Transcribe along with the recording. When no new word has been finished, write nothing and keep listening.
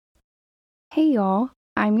Hey y'all,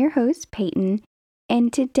 I'm your host Peyton,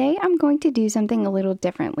 and today I'm going to do something a little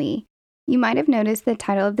differently. You might have noticed the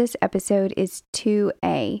title of this episode is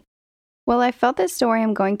 2A. Well, I felt the story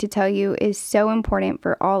I'm going to tell you is so important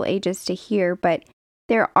for all ages to hear, but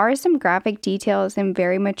there are some graphic details and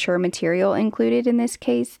very mature material included in this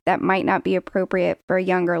case that might not be appropriate for a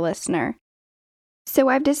younger listener. So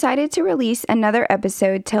I've decided to release another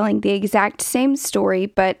episode telling the exact same story,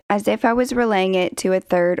 but as if I was relaying it to a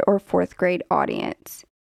 3rd or 4th grade audience.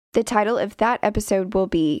 The title of that episode will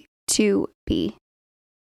be 2B.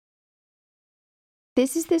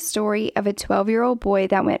 This is the story of a 12-year-old boy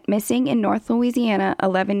that went missing in North Louisiana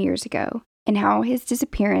 11 years ago, and how his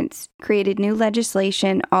disappearance created new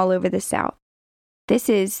legislation all over the South. This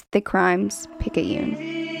is the Crimes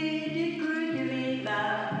Picayune.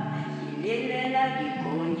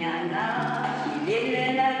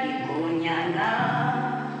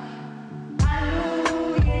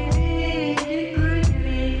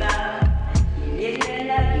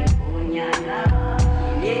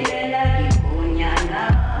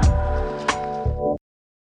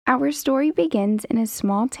 Our story begins in a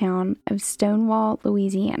small town of Stonewall,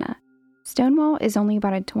 Louisiana. Stonewall is only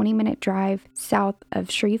about a 20-minute drive south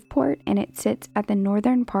of Shreveport, and it sits at the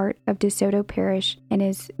northern part of DeSoto Parish and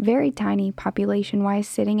is very tiny population-wise,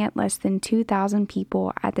 sitting at less than 2,000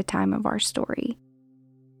 people at the time of our story.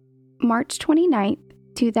 March 29th,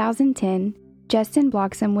 2010, Justin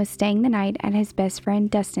Bloxom was staying the night at his best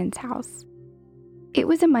friend Dustin's house. It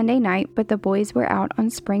was a Monday night, but the boys were out on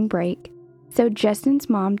spring break, so Justin's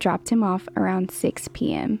mom dropped him off around 6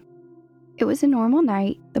 p.m. It was a normal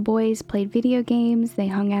night. The boys played video games, they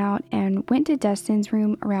hung out, and went to Dustin's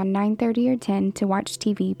room around 9:30 or 10 to watch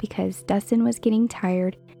TV because Dustin was getting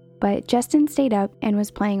tired, but Justin stayed up and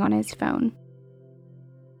was playing on his phone.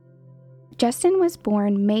 Justin was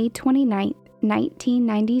born May 29th,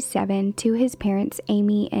 1997 to his parents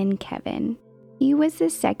Amy and Kevin. He was the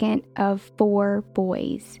second of 4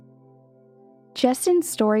 boys. Justin's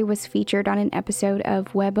story was featured on an episode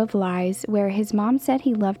of Web of Lies where his mom said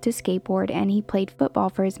he loved to skateboard and he played football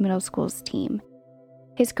for his middle school's team.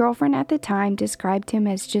 His girlfriend at the time described him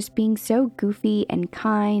as just being so goofy and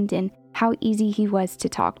kind and how easy he was to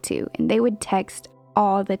talk to, and they would text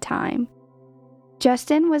all the time.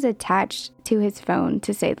 Justin was attached to his phone,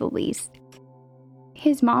 to say the least.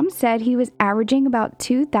 His mom said he was averaging about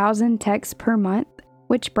 2,000 texts per month,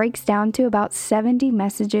 which breaks down to about 70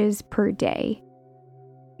 messages per day.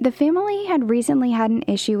 The family had recently had an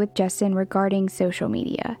issue with Justin regarding social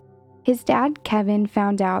media. His dad, Kevin,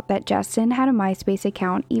 found out that Justin had a MySpace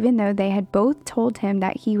account even though they had both told him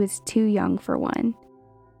that he was too young for one.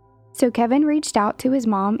 So Kevin reached out to his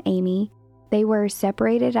mom, Amy. They were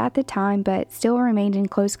separated at the time but still remained in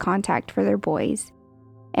close contact for their boys,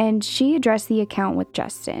 and she addressed the account with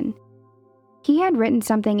Justin. He had written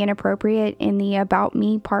something inappropriate in the About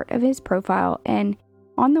Me part of his profile, and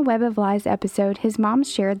on the Web of Lies episode, his mom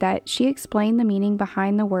shared that she explained the meaning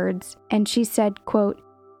behind the words, and she said, quote,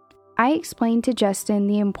 "I explained to Justin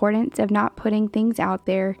the importance of not putting things out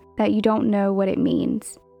there that you don't know what it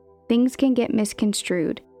means. Things can get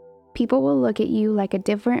misconstrued. People will look at you like a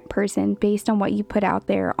different person based on what you put out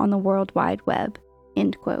there on the World Wide Web."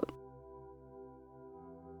 End quote.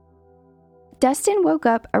 Dustin woke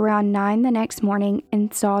up around 9 the next morning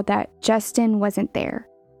and saw that Justin wasn't there.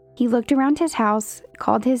 He looked around his house,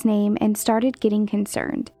 called his name, and started getting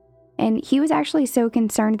concerned. And he was actually so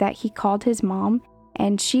concerned that he called his mom,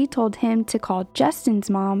 and she told him to call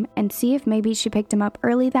Justin's mom and see if maybe she picked him up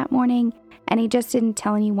early that morning, and he just didn't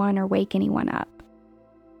tell anyone or wake anyone up.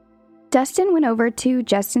 Dustin went over to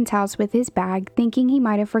Justin's house with his bag, thinking he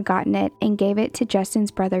might have forgotten it, and gave it to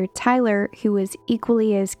Justin's brother, Tyler, who was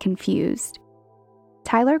equally as confused.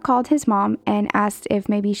 Tyler called his mom and asked if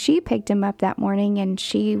maybe she picked him up that morning, and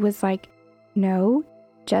she was like, "No,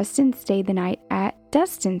 Justin stayed the night at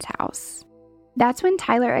Dustin's house." That's when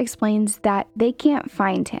Tyler explains that they can't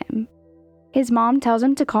find him. His mom tells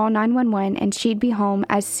him to call 911 and she'd be home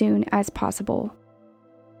as soon as possible.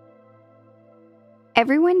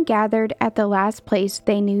 Everyone gathered at the last place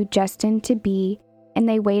they knew Justin to be, and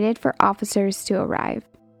they waited for officers to arrive.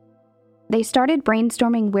 They started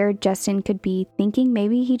brainstorming where Justin could be, thinking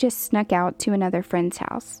maybe he just snuck out to another friend's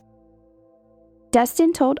house.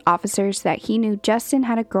 Dustin told officers that he knew Justin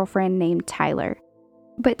had a girlfriend named Tyler,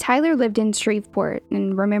 but Tyler lived in Shreveport,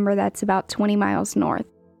 and remember that's about 20 miles north,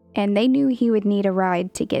 and they knew he would need a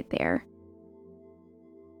ride to get there.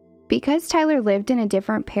 Because Tyler lived in a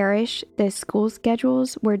different parish, the school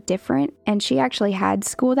schedules were different, and she actually had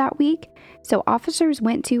school that week, so officers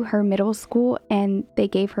went to her middle school and they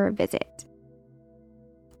gave her a visit.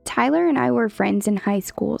 Tyler and I were friends in high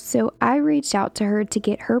school, so I reached out to her to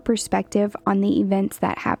get her perspective on the events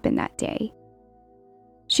that happened that day.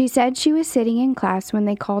 She said she was sitting in class when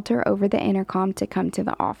they called her over the intercom to come to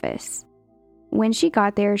the office. When she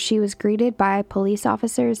got there, she was greeted by police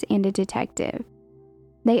officers and a detective.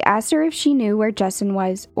 They asked her if she knew where Justin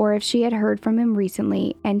was or if she had heard from him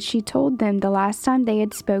recently, and she told them the last time they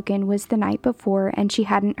had spoken was the night before and she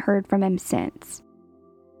hadn't heard from him since.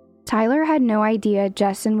 Tyler had no idea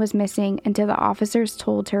Justin was missing until the officers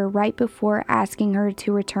told her right before asking her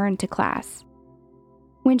to return to class.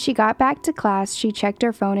 When she got back to class, she checked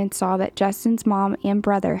her phone and saw that Justin's mom and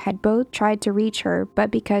brother had both tried to reach her,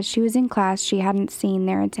 but because she was in class, she hadn't seen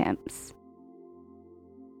their attempts.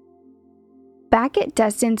 Back at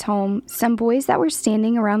Dustin's home, some boys that were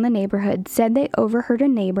standing around the neighborhood said they overheard a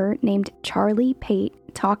neighbor named Charlie Pate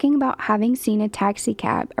talking about having seen a taxi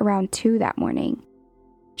cab around 2 that morning.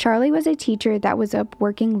 Charlie was a teacher that was up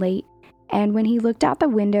working late, and when he looked out the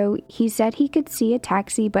window, he said he could see a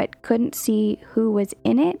taxi but couldn't see who was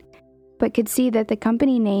in it, but could see that the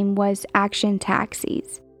company name was Action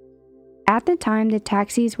Taxis. At the time, the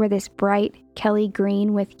taxis were this bright Kelly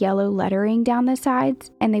green with yellow lettering down the sides,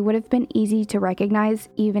 and they would have been easy to recognize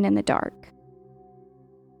even in the dark.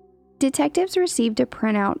 Detectives received a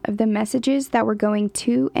printout of the messages that were going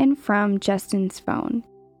to and from Justin's phone.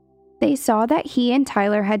 They saw that he and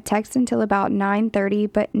Tyler had texted until about 9:30,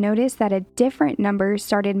 but noticed that a different number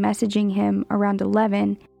started messaging him around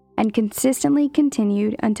 11 and consistently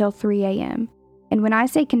continued until 3 a.m. And when I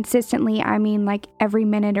say consistently, I mean like every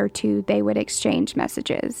minute or two they would exchange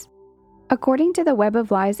messages. According to the Web of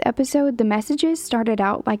Lies episode, the messages started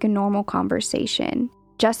out like a normal conversation.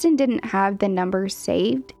 Justin didn't have the number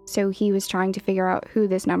saved, so he was trying to figure out who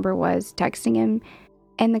this number was texting him,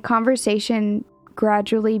 and the conversation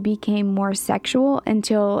gradually became more sexual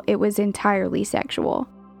until it was entirely sexual.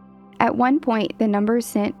 At one point, the number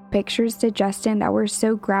sent pictures to Justin that were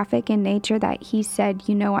so graphic in nature that he said,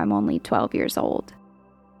 "You know, I'm only 12 years old."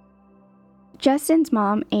 Justin's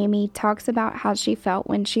mom, Amy, talks about how she felt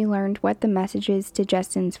when she learned what the messages to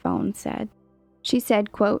Justin's phone said. She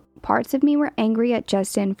said, quote, "Parts of me were angry at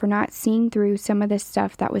Justin for not seeing through some of the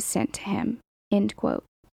stuff that was sent to him," end quote.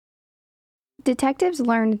 Detectives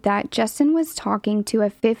learned that Justin was talking to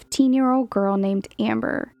a 15-year-old girl named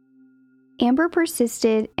Amber. Amber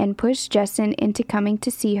persisted and pushed Justin into coming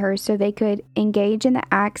to see her so they could engage in the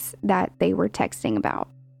acts that they were texting about.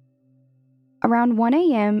 Around 1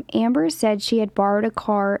 a.m., Amber said she had borrowed a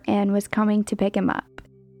car and was coming to pick him up.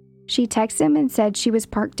 She texted him and said she was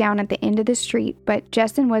parked down at the end of the street, but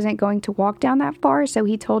Justin wasn't going to walk down that far, so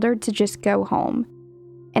he told her to just go home.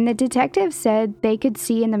 And the detective said they could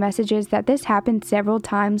see in the messages that this happened several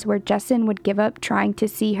times where Justin would give up trying to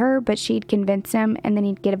see her, but she'd convince him, and then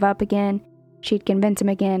he'd give up again, she'd convince him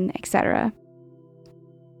again, etc.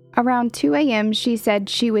 Around 2 a.m., she said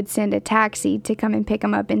she would send a taxi to come and pick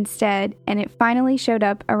him up instead, and it finally showed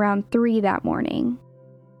up around 3 that morning.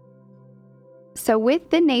 So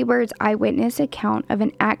with the neighbor's eyewitness account of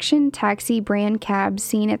an Action Taxi brand cab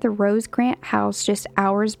seen at the Rose Grant house just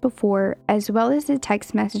hours before, as well as the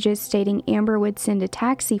text messages stating Amber would send a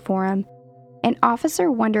taxi for him, an officer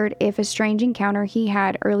wondered if a strange encounter he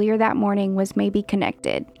had earlier that morning was maybe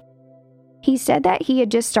connected. He said that he had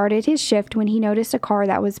just started his shift when he noticed a car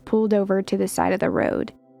that was pulled over to the side of the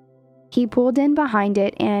road. He pulled in behind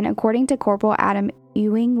it, and according to Corporal Adam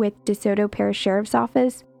Ewing with DeSoto Parish Sheriff's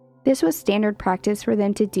Office, this was standard practice for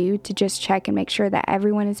them to do to just check and make sure that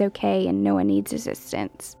everyone is okay and no one needs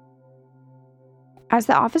assistance. As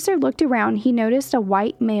the officer looked around, he noticed a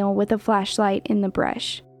white male with a flashlight in the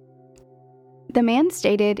brush. The man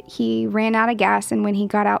stated he ran out of gas, and when he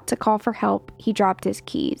got out to call for help, he dropped his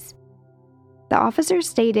keys. The officer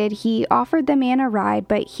stated he offered the man a ride,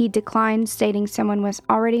 but he declined, stating someone was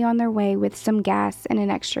already on their way with some gas and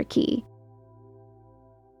an extra key.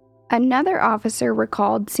 Another officer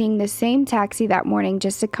recalled seeing the same taxi that morning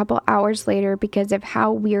just a couple hours later because of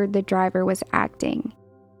how weird the driver was acting.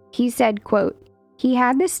 He said, quote, "He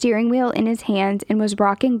had the steering wheel in his hands and was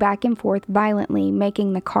rocking back and forth violently,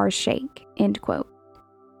 making the car shake," end quote.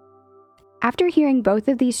 After hearing both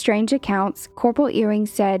of these strange accounts, Corporal Ewing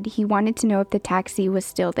said he wanted to know if the taxi was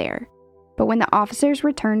still there. But when the officers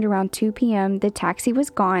returned around 2 p.m., the taxi was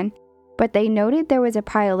gone, but they noted there was a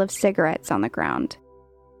pile of cigarettes on the ground.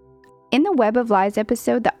 In the Web of Lies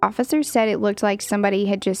episode, the officer said it looked like somebody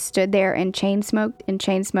had just stood there and chain smoked and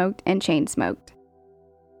chain smoked and chain smoked.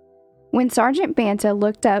 When Sergeant Banta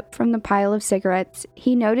looked up from the pile of cigarettes,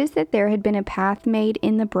 he noticed that there had been a path made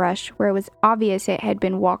in the brush where it was obvious it had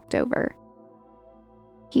been walked over.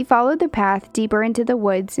 He followed the path deeper into the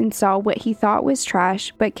woods and saw what he thought was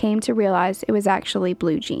trash, but came to realize it was actually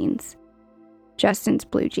blue jeans. Justin's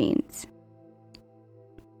blue jeans.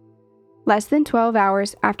 Less than 12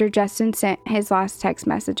 hours after Justin sent his last text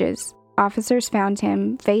messages, officers found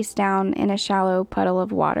him face down in a shallow puddle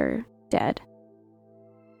of water, dead.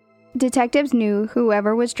 Detectives knew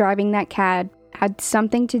whoever was driving that cab had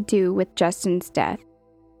something to do with Justin's death.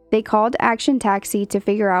 They called Action Taxi to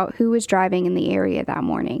figure out who was driving in the area that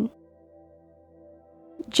morning.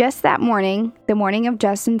 Just that morning, the morning of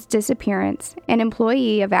Justin's disappearance, an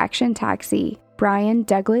employee of Action Taxi, Brian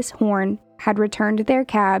Douglas Horn, had returned their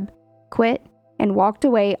cab, quit, and walked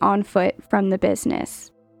away on foot from the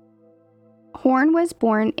business. Horn was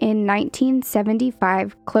born in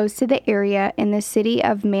 1975 close to the area in the city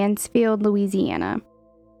of Mansfield, Louisiana.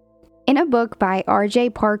 In a book by R.J.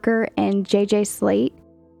 Parker and J.J. Slate,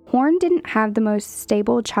 Horn didn't have the most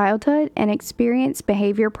stable childhood and experienced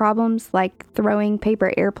behavior problems like throwing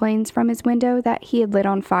paper airplanes from his window that he had lit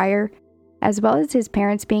on fire, as well as his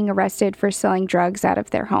parents being arrested for selling drugs out of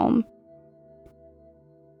their home.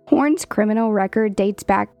 Horn's criminal record dates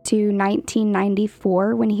back to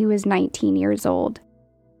 1994 when he was 19 years old.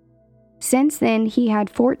 Since then, he had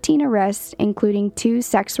 14 arrests, including 2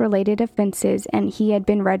 sex-related offenses, and he had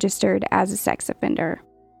been registered as a sex offender.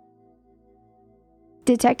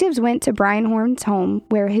 Detectives went to Brian Horn's home,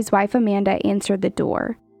 where his wife Amanda answered the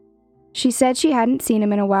door. She said she hadn't seen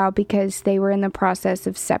him in a while because they were in the process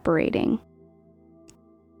of separating.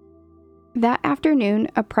 That afternoon,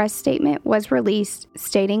 a press statement was released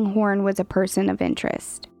stating Horn was a person of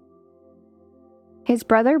interest. His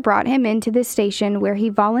brother brought him into the station where he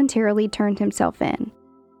voluntarily turned himself in.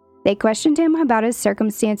 They questioned him about his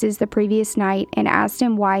circumstances the previous night and asked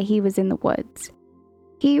him why he was in the woods.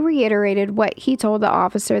 He reiterated what he told the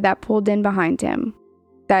officer that pulled in behind him,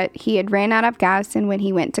 that he had ran out of gas and when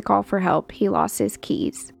he went to call for help, he lost his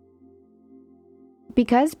keys.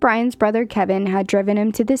 Because Brian's brother Kevin had driven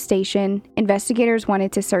him to the station, investigators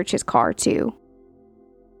wanted to search his car too.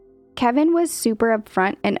 Kevin was super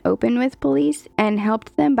upfront and open with police and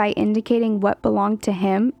helped them by indicating what belonged to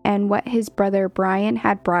him and what his brother Brian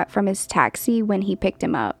had brought from his taxi when he picked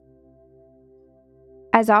him up.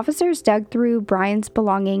 As officers dug through Brian's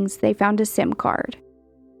belongings, they found a SIM card.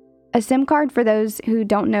 A SIM card, for those who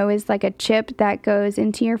don't know, is like a chip that goes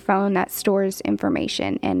into your phone that stores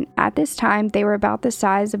information, and at this time, they were about the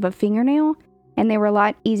size of a fingernail, and they were a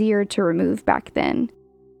lot easier to remove back then.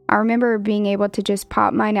 I remember being able to just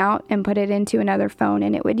pop mine out and put it into another phone,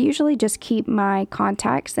 and it would usually just keep my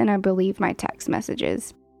contacts and I believe my text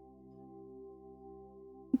messages.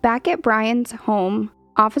 Back at Brian's home,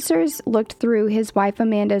 officers looked through his wife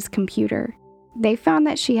Amanda's computer. They found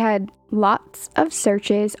that she had lots of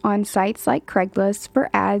searches on sites like Craigslist for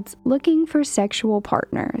ads looking for sexual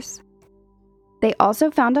partners. They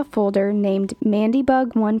also found a folder named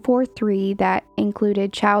Mandybug143 that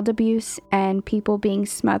included child abuse and people being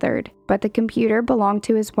smothered, but the computer belonged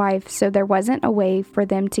to his wife, so there wasn't a way for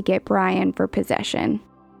them to get Brian for possession.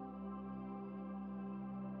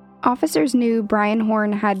 Officers knew Brian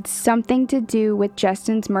Horn had something to do with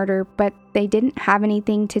Justin's murder, but they didn't have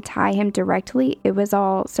anything to tie him directly. It was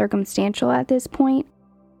all circumstantial at this point,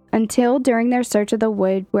 until during their search of the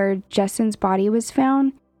wood where Justin's body was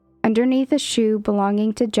found. Underneath a shoe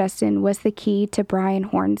belonging to Justin was the key to Brian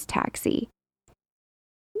Horn's taxi.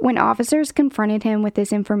 When officers confronted him with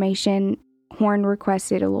this information, Horn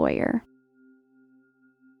requested a lawyer.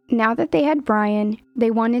 Now that they had Brian,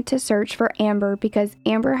 they wanted to search for Amber because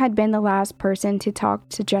Amber had been the last person to talk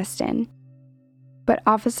to Justin. But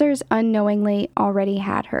officers unknowingly already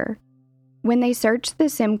had her. When they searched the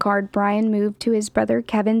SIM card Brian moved to his brother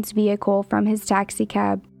Kevin's vehicle from his taxi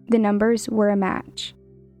cab, the numbers were a match.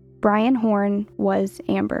 Brian Horn was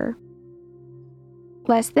Amber.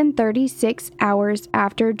 Less than 36 hours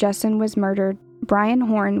after Justin was murdered, Brian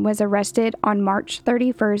Horn was arrested on March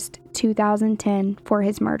 31st, 2010 for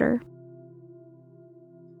his murder.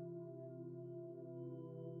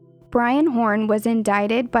 Brian Horn was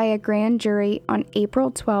indicted by a grand jury on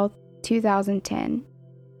April 12, 2010.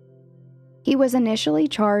 He was initially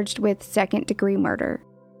charged with second-degree murder.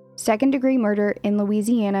 Second-degree murder in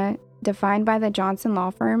Louisiana, defined by the Johnson law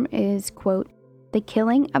firm, is, quote, the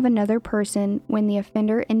killing of another person when the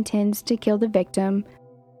offender intends to kill the victim,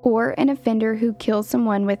 or an offender who kills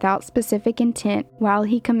someone without specific intent while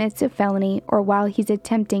he commits a felony or while he's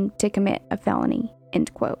attempting to commit a felony,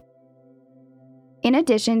 end quote. In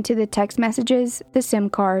addition to the text messages, the SIM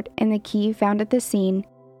card, and the key found at the scene,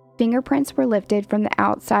 fingerprints were lifted from the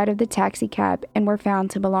outside of the taxi cab and were found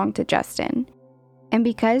to belong to Justin. And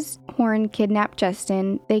because Horn kidnapped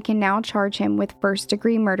Justin, they can now charge him with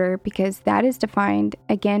first-degree murder because that is defined,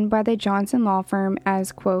 again by the Johnson law firm,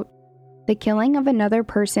 as, quote, the killing of another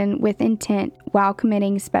person with intent while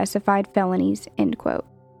committing specified felonies, end quote.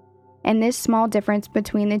 And this small difference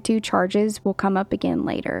between the two charges will come up again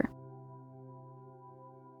later.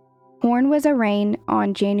 Horn was arraigned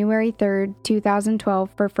on January 3rd, 2012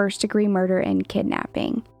 for first-degree murder and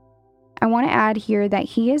kidnapping. I want to add here that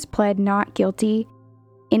he has pled not guilty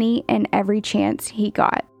any and every chance he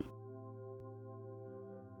got.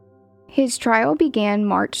 His trial began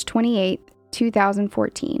March 28,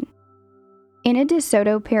 2014. In a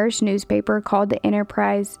DeSoto Parish newspaper called The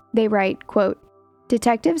Enterprise, they write, quote,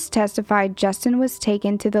 detectives testified Justin was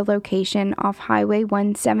taken to the location off Highway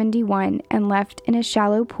 171 and left in a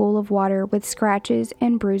shallow pool of water with scratches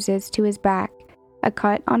and bruises to his back, a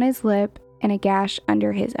cut on his lip, and a gash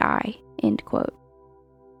under his eye, end quote.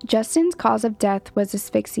 Justin's cause of death was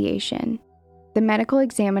asphyxiation. The medical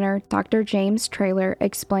examiner, Dr. James Traylor,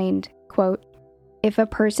 explained, quote, if a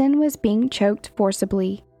person was being choked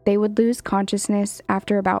forcibly, they would lose consciousness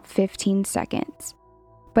after about 15 seconds.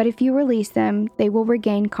 But if you release them, they will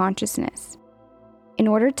regain consciousness. In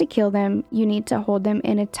order to kill them, you need to hold them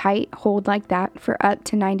in a tight hold like that for up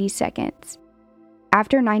to 90 seconds.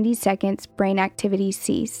 After 90 seconds, brain activity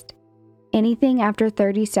ceased. Anything after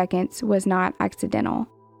 30 seconds was not accidental.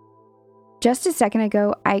 Just a second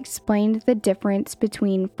ago, I explained the difference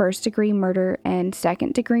between first-degree murder and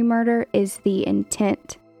second-degree murder is the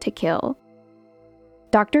intent to kill.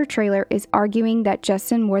 Dr. Traylor is arguing that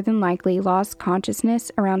Justin more than likely lost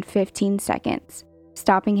consciousness around 15 seconds,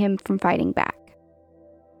 stopping him from fighting back.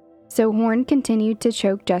 So Horn continued to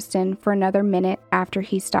choke Justin for another minute after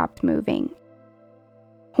he stopped moving.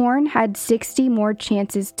 Horn had 60 more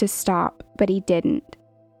chances to stop, but he didn't.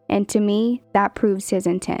 And to me, that proves his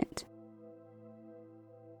intent.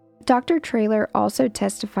 Dr. Traylor also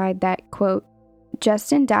testified that, quote,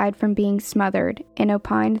 Justin died from being smothered and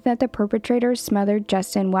opined that the perpetrator smothered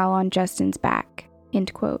Justin while on Justin's back,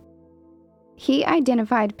 end quote. He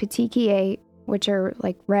identified petechiae, which are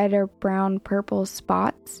like red or brown purple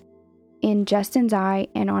spots, in Justin's eye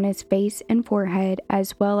and on his face and forehead,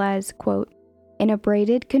 as well as, quote, an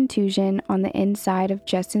abraded contusion on the inside of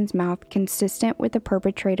Justin's mouth consistent with the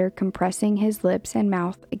perpetrator compressing his lips and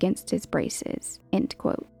mouth against his braces, end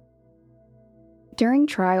quote. During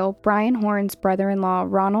trial, Brian Horn's brother-in-law,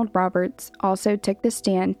 Ronald Roberts, also took the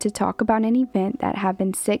stand to talk about an event that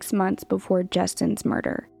happened 6 months before Justin's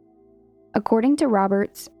murder. According to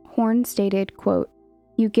Roberts, Horn stated, quote,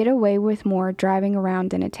 you get away with more driving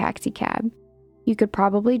around in a taxi cab. You could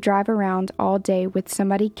probably drive around all day with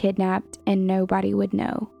somebody kidnapped and nobody would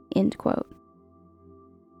know, end quote.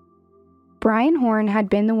 Brian Horn had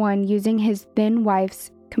been the one using his then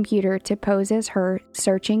wife's computer to pose as her,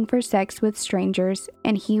 searching for sex with strangers,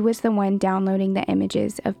 and he was the one downloading the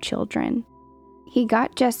images of children. He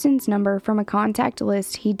got Justin's number from a contact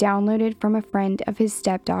list he downloaded from a friend of his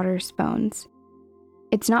stepdaughter's phones.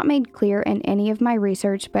 It's not made clear in any of my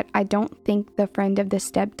research, but I don't think the friend of the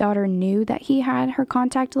stepdaughter knew that he had her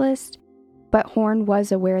contact list, but Horn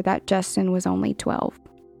was aware that Justin was only 12.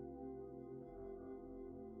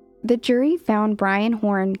 The jury found Brian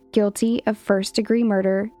Horn guilty of first-degree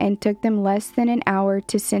murder and took them less than an hour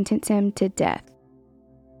to sentence him to death.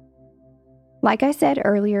 Like I said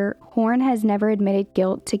earlier, Horn has never admitted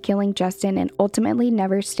guilt to killing Justin and ultimately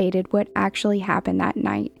never stated what actually happened that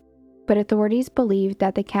night. But authorities believe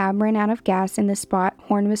that the cab ran out of gas in the spot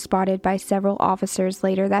Horn was spotted by several officers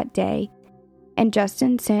later that day, and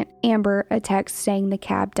Justin sent Amber a text saying the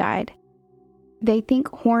cab died. They think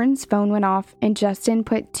Horn's phone went off and Justin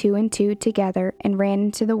put 2 and 2 together and ran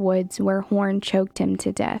into the woods where Horn choked him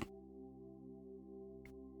to death.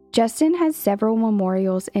 Justin has several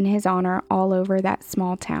memorials in his honor all over that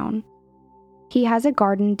small town. He has a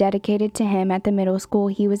garden dedicated to him at the middle school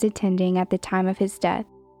he was attending at the time of his death.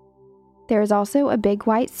 There is also a big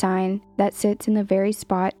white sign that sits in the very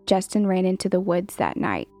spot Justin ran into the woods that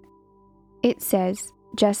night. It says,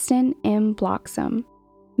 Justin M. Bloxom,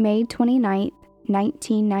 May 29th,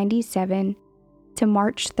 1997 to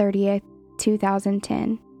March 30th,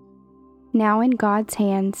 2010. Now in God's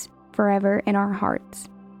hands, forever in our hearts.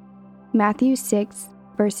 Matthew 6,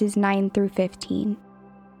 verses 9 through 15.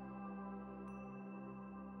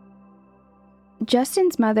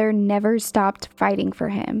 Justin's mother never stopped fighting for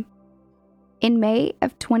him. In May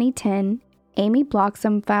of 2010, Amy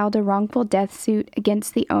Bloxom filed a wrongful death suit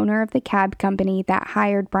against the owner of the cab company that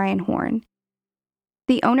hired Brian Horn.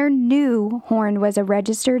 The owner knew Horn was a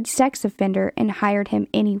registered sex offender and hired him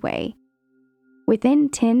anyway. Within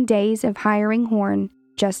 10 days of hiring Horn,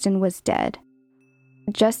 Justin was dead.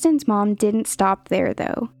 Justin's mom didn't stop there,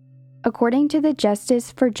 though. According to the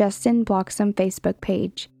Justice for Justin Bloxom Facebook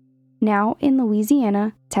page, now in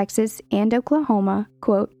Louisiana, Texas, and Oklahoma,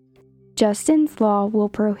 quote, Justin's law will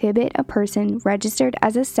prohibit a person registered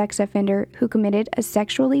as a sex offender who committed a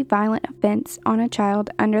sexually violent offense on a child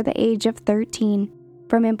under the age of 13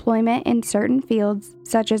 from employment in certain fields,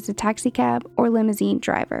 such as a taxicab or limousine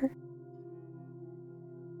driver.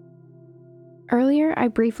 Earlier, I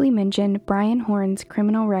briefly mentioned Brian Horn's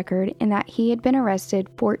criminal record in that he had been arrested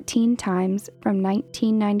 14 times from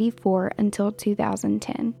 1994 until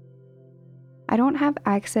 2010. I don't have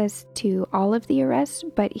access to all of the arrests,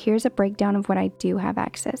 but here's a breakdown of what I do have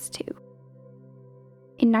access to.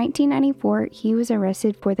 In 1994, he was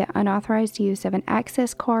arrested for the unauthorized use of an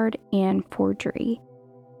access card and forgery.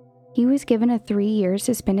 He was given a 3-year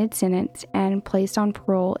suspended sentence and placed on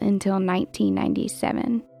parole until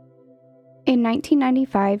 1997. In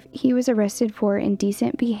 1995, he was arrested for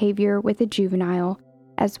indecent behavior with a juvenile,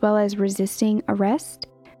 as well as resisting arrest,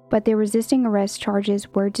 but the resisting arrest charges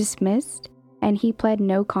were dismissed, and he pled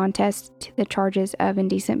no contest to the charges of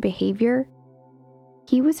indecent behavior.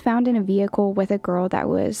 He was found in a vehicle with a girl that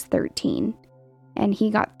was 13, and he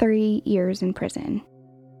got 3 years in prison.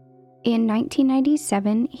 In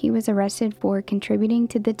 1997, he was arrested for contributing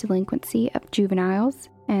to the delinquency of juveniles,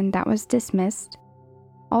 and that was dismissed.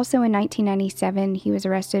 Also in 1997, he was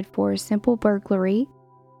arrested for simple burglary,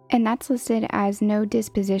 and that's listed as no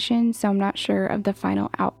disposition, so I'm not sure of the final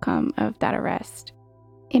outcome of that arrest.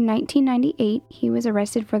 In 1998, he was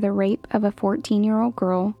arrested for the rape of a 14-year-old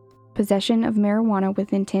girl, possession of marijuana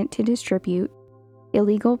with intent to distribute,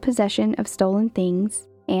 illegal possession of stolen things,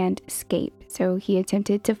 and escape. So he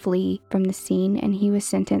attempted to flee from the scene, and he was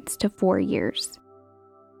sentenced to 4 years.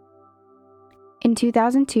 In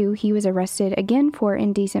 2002, he was arrested again for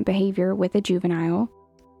indecent behavior with a juvenile,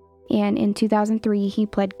 and in 2003, he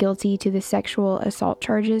pled guilty to the sexual assault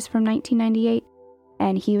charges from 1998,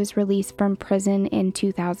 and he was released from prison in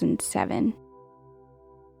 2007.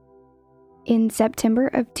 In September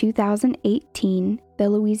of 2018, the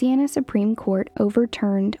Louisiana Supreme Court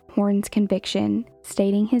overturned Horn's conviction,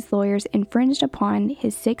 stating his lawyers infringed upon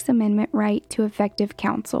his Sixth Amendment right to effective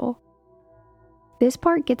counsel. This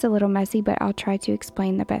part gets a little messy, but I'll try to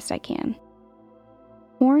explain the best I can.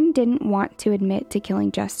 Horn didn't want to admit to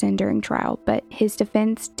killing Justin during trial, but his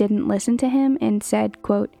defense didn't listen to him and said,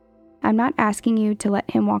 quote, I'm not asking you to let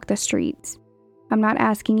him walk the streets. I'm not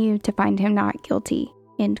asking you to find him not guilty,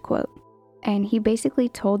 end quote. And he basically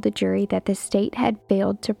told the jury that the state had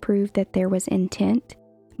failed to prove that there was intent,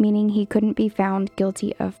 meaning he couldn't be found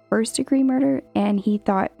guilty of first-degree murder, and he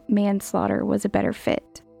thought manslaughter was a better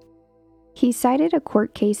fit. He cited a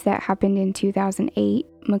court case that happened in 2008,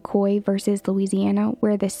 McCoy versus Louisiana,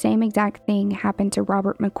 where the same exact thing happened to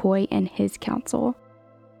Robert McCoy and his counsel.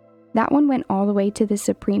 That one went all the way to the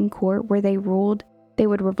Supreme Court, where they ruled they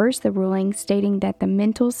would reverse the ruling, stating that the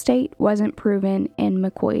mental state wasn't proven in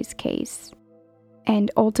McCoy's case. And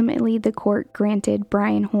ultimately, the court granted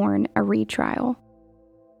Brian Horn a retrial.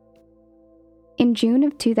 In June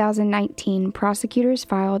of 2019, prosecutors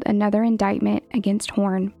filed another indictment against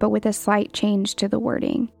Horn, but with a slight change to the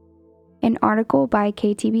wording. An article by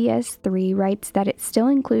KTBS3 writes that it still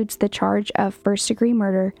includes the charge of first-degree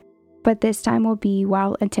murder, but this time will be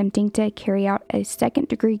while attempting to carry out a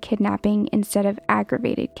second-degree kidnapping instead of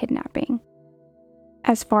aggravated kidnapping.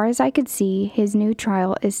 As far as I could see, his new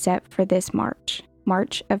trial is set for this March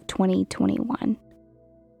of 2021.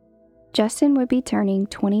 Justin would be turning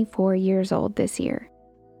 24 years old this year.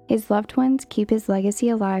 His loved ones keep his legacy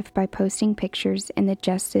alive by posting pictures in the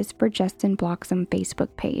Justice for Justin Bloxom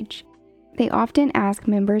Facebook page. They often ask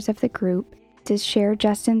members of the group to share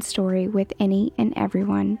Justin's story with any and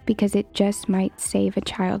everyone because it just might save a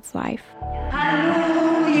child's life.